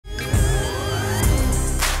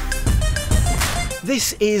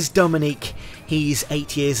This is Dominique. He's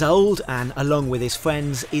 8 years old and, along with his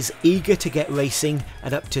friends, is eager to get racing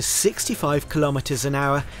at up to 65 kilometers an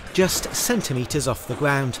hour, just centimetres off the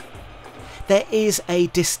ground. There is a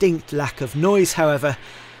distinct lack of noise, however,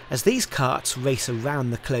 as these karts race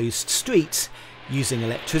around the closed streets using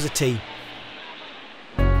electricity.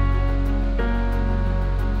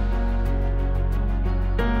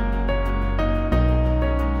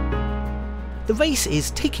 The race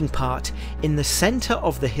is taking part in the centre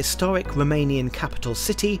of the historic Romanian capital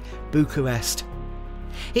city, Bucharest.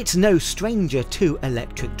 It's no stranger to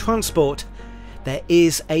electric transport. There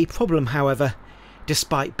is a problem, however.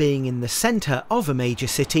 Despite being in the centre of a major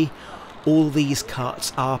city, all these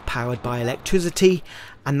karts are powered by electricity,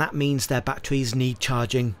 and that means their batteries need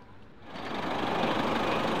charging.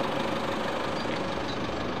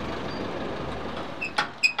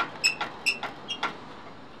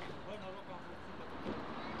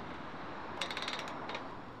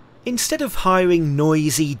 Instead of hiring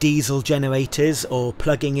noisy diesel generators or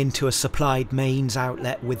plugging into a supplied mains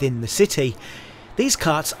outlet within the city, these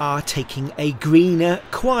karts are taking a greener,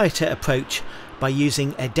 quieter approach by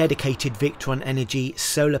using a dedicated Victron Energy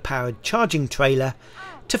solar-powered charging trailer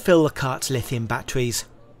to fill the kart's lithium batteries.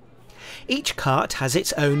 Each kart has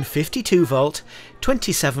its own 52-volt,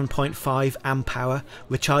 27.5 amp-hour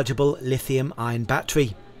rechargeable lithium-ion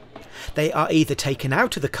battery. They are either taken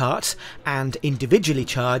out of the kart and individually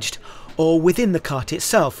charged, or within the kart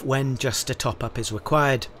itself when just a top-up is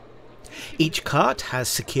required. Each kart has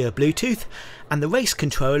secure Bluetooth, and the race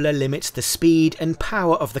controller limits the speed and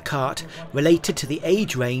power of the kart related to the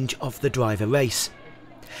age range of the driver race.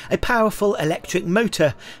 A powerful electric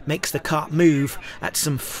motor makes the kart move at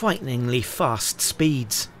some frighteningly fast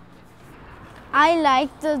speeds. I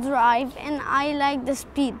like the drive and I like the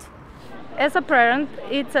speed. As a parent,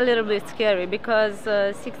 it's a little bit scary because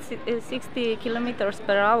 60 kilometers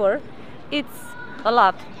per hour, it's a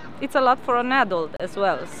lot. It's a lot for an adult as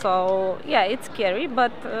well. So yeah, it's scary,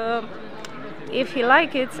 but if he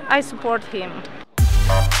likes it, I support him.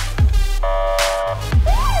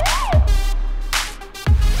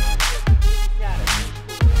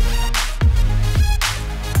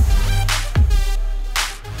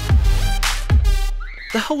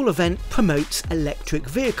 The whole event promotes electric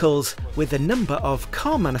vehicles, with a number of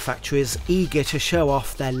car manufacturers eager to show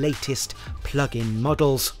off their latest plug-in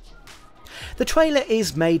models. The trailer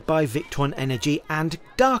is made by Victron Energy and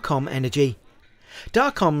Darcom Energy.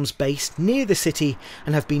 Darcom's based near the city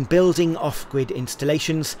and have been building off-grid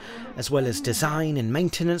installations, as well as design and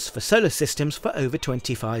maintenance for solar systems for over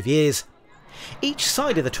 25 years. Each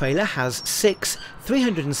side of the trailer has 6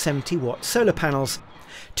 370-watt solar panels.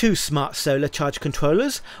 2 smart solar charge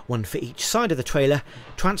controllers, one for each side of the trailer,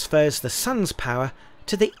 transfers the sun's power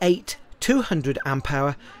to the 8 200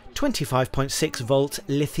 amp-hour 25.6 volt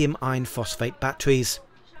lithium iron phosphate batteries.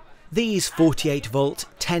 These 48 volt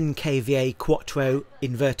 10 kVA Quattro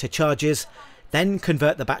inverter chargers then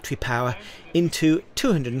convert the battery power into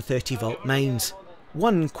 230 volt mains.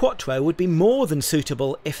 One Quattro would be more than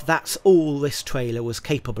suitable if that's all this trailer was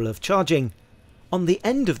capable of charging. On the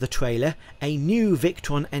end of the trailer, a new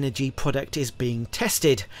Victron Energy product is being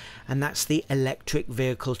tested, and that's the electric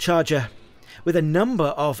vehicle charger. With a number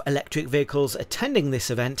of electric vehicles attending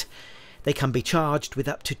this event, they can be charged with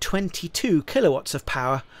up to 22 kilowatts of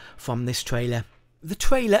power from this trailer. The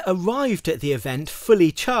trailer arrived at the event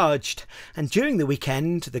fully charged, and during the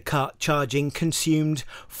weekend the kart charging consumed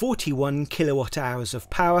 41 kilowatt hours of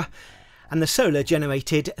power, and the solar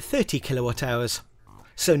generated 30 kilowatt hours.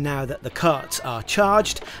 So now that the karts are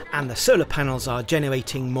charged and the solar panels are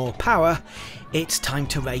generating more power, it's time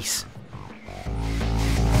to race.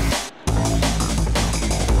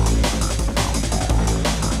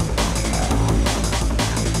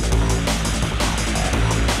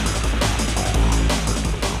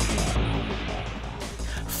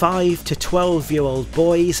 Five to 12-year-old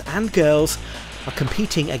boys and girls are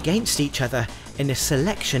competing against each other in a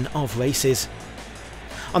selection of races.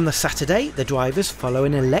 On the Saturday, the drivers follow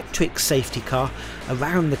an electric safety car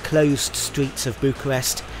around the closed streets of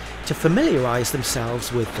Bucharest to familiarise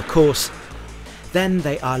themselves with the course. Then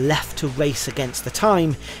they are left to race against the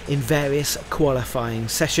time in various qualifying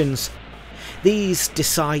sessions. These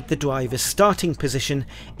decide the driver's starting position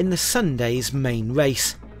in the Sunday's main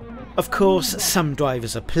race. Of course, some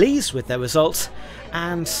drivers are pleased with their results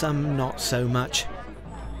and some not so much.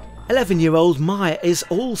 11-year-old Maya is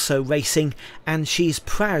also racing, and she's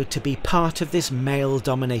proud to be part of this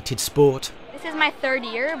male-dominated sport. This is my 3rd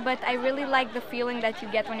year, but I really like the feeling that you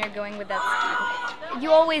get when you're going with that speed.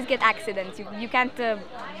 You always get accidents. You can't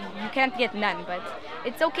get none, but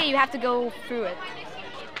it's okay. You have to go through it.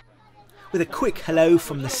 With a quick hello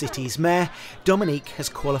from the city's mayor, Dominique has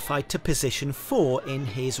qualified to position 4 in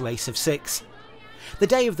his race of 6. The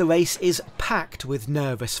day of the race is packed with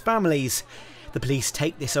nervous families. The police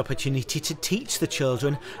take this opportunity to teach the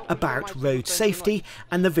children about road safety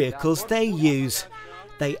and the vehicles they use.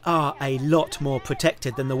 They are a lot more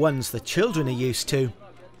protected than the ones the children are used to.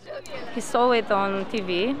 He saw it on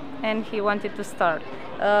TV and he wanted to start.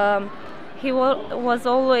 He was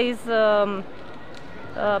always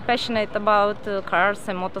passionate about cars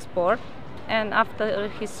and motorsport, and after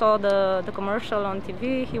he saw the commercial on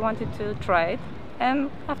TV, he wanted to try it,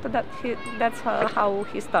 and after that that's how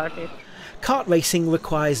he started. Kart racing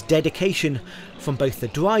requires dedication from both the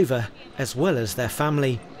driver as well as their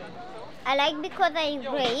family. I like because I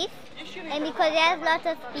race and because it has lots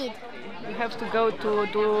of speed. We have to go to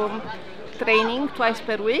do training twice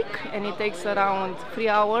per week, and it takes around 3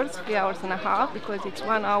 hours and a half, because it's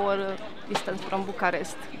 1 hour distance from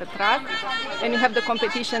Bucharest, the track. And you have the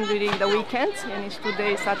competition during the weekends, and it's 2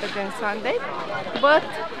 days, Saturday and Sunday. But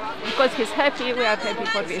because he's happy, we are happy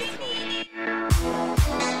for this.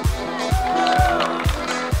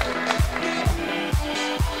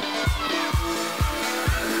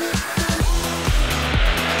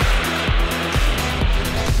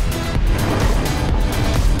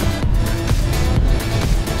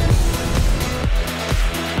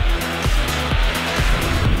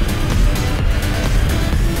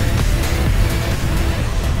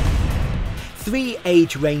 Three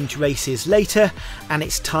age range races later, and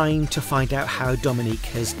it's time to find out how Dominique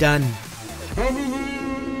has done.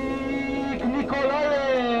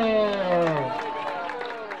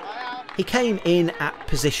 He came in at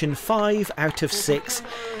position 5 out of 6,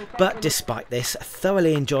 but despite this,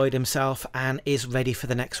 thoroughly enjoyed himself and is ready for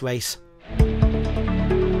the next race.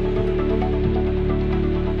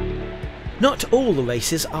 Not all the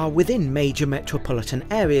races are within major metropolitan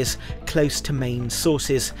areas close to main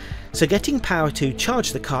sources, so getting power to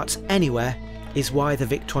charge the karts anywhere is why the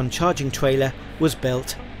Victron charging trailer was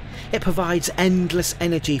built. It provides endless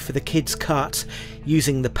energy for the kids' karts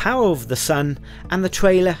using the power of the sun, and the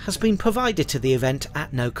trailer has been provided to the event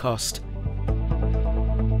at no cost.